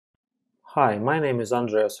Hi, my name is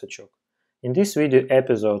Andrei Osachuk. In this video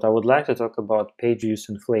episode, I would like to talk about page views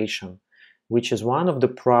inflation, which is one of the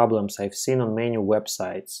problems I've seen on many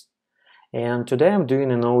websites. And today I'm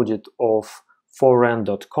doing an audit of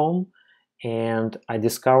forrent.com, and I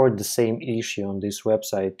discovered the same issue on this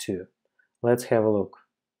website too. Let's have a look.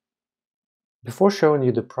 Before showing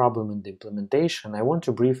you the problem in the implementation, I want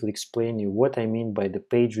to briefly explain you what I mean by the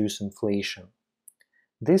page views inflation.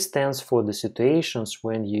 This stands for the situations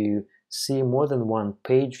when you see more than one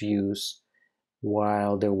page views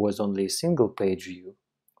while there was only a single page view.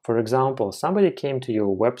 For example, somebody came to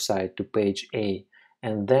your website to page A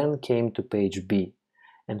and then came to page B.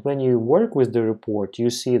 And when you work with the report, you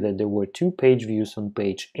see that there were two page views on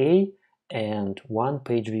page A and one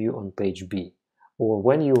page view on page B. Or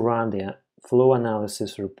when you run the flow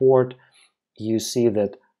analysis report, you see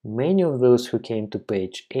that many of those who came to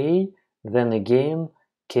page A then again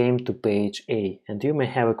came to page A. And you may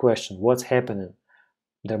have a question, what's happening?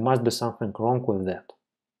 There must be something wrong with that.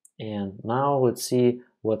 And now let's see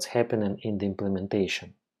what's happening in the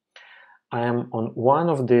implementation. I am on one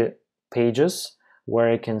of the pages where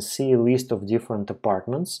I can see a list of different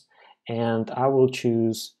apartments, and I will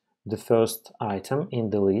choose the first item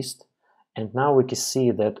in the list. And now we can see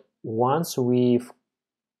that once we've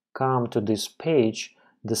come to this page,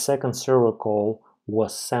 the second server call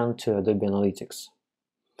was sent to Adobe Analytics.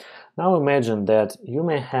 Now imagine that you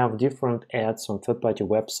may have different ads on third-party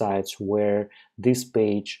websites where this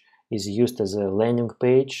page is used as a landing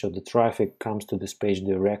page, so the traffic comes to this page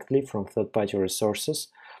directly from third-party resources,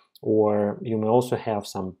 or you may also have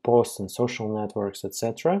some posts in social networks,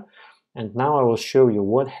 etc. And now I will show you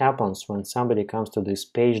what happens when somebody comes to this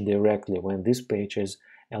page directly, when this page is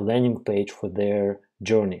a landing page for their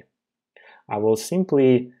journey. I will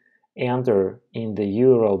simply enter in the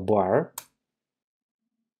URL bar,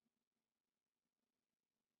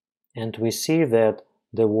 and we see that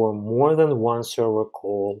there were more than one server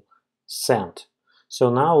call sent. So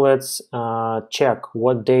now let's check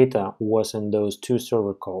what data was in those two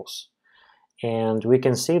server calls. And we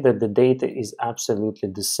can see that the data is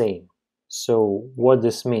absolutely the same. So what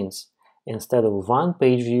this means, instead of one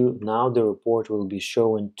page view, now the report will be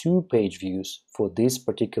showing two page views for this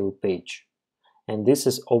particular page. And this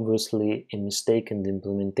is obviously a mistake in the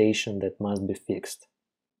implementation that must be fixed.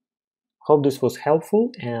 Hope this was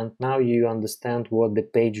helpful, and now you understand what the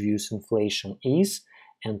page views inflation is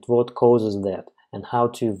and what causes that, and how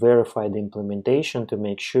to verify the implementation to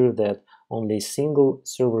make sure that only a single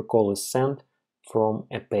server call is sent from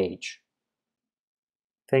a page.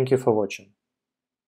 Thank you for watching.